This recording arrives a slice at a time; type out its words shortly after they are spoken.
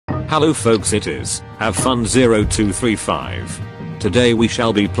Hello folks, it is Have Fun 0235. Today we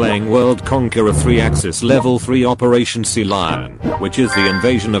shall be playing World Conqueror 3-Axis Level 3 Operation Sealion, which is the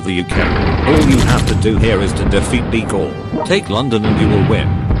invasion of the UK. All you have to do here is to defeat De Gaulle, take London and you will win.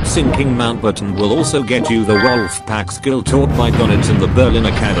 Sinking Mountbatten will also get you the Wolf Pack skill taught by Donitz in the Berlin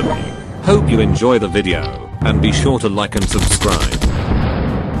Academy. Hope you enjoy the video, and be sure to like and subscribe.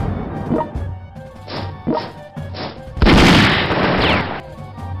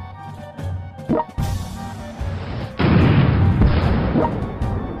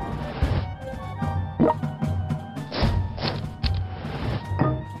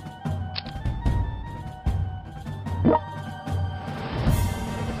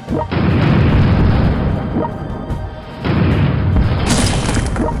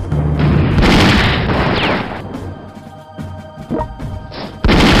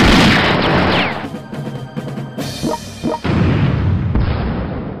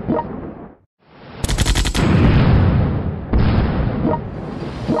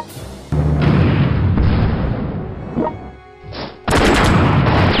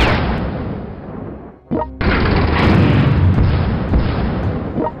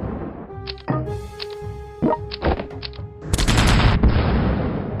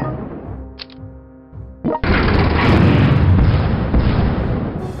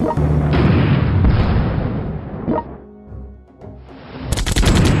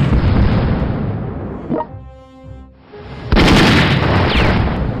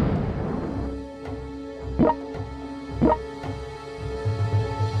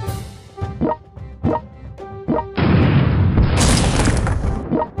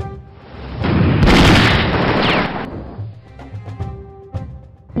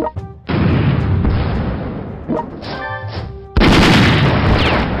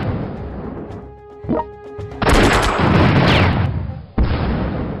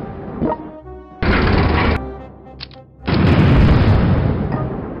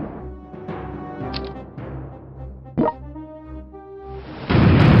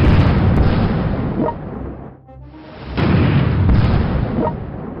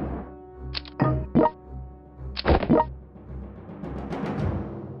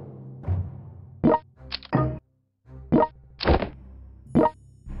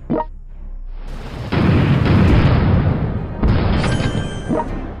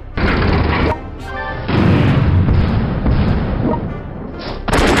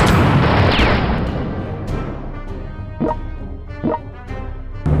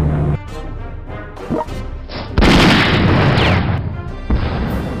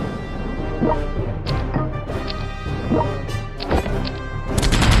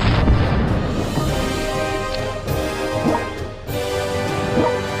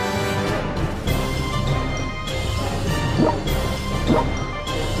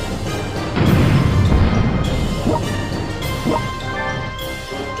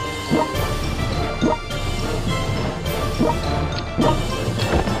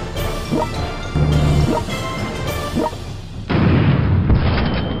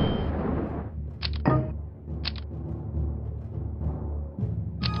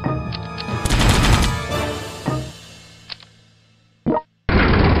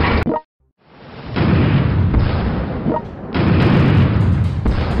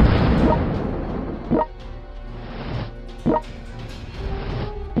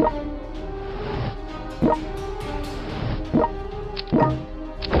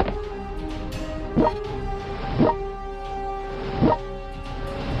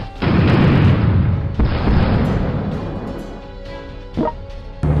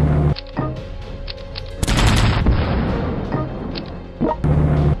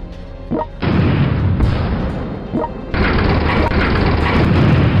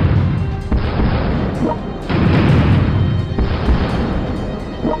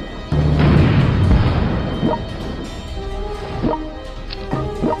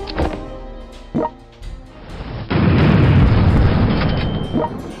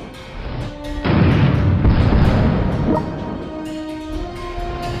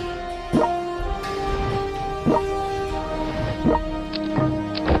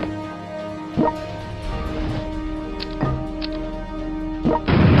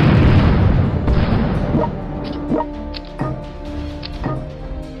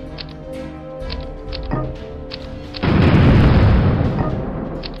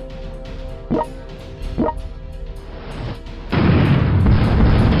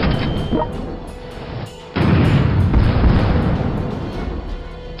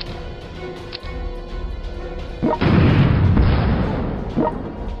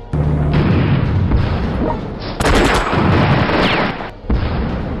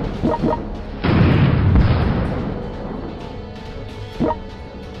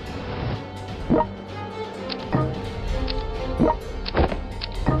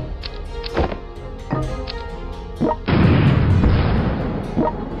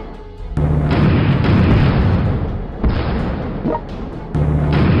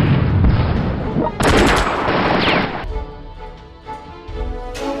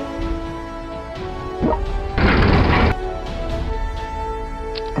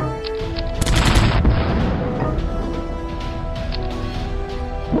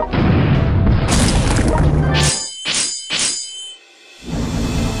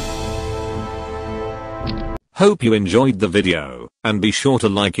 Hope you enjoyed the video, and be sure to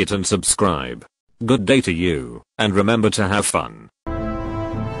like it and subscribe. Good day to you, and remember to have fun.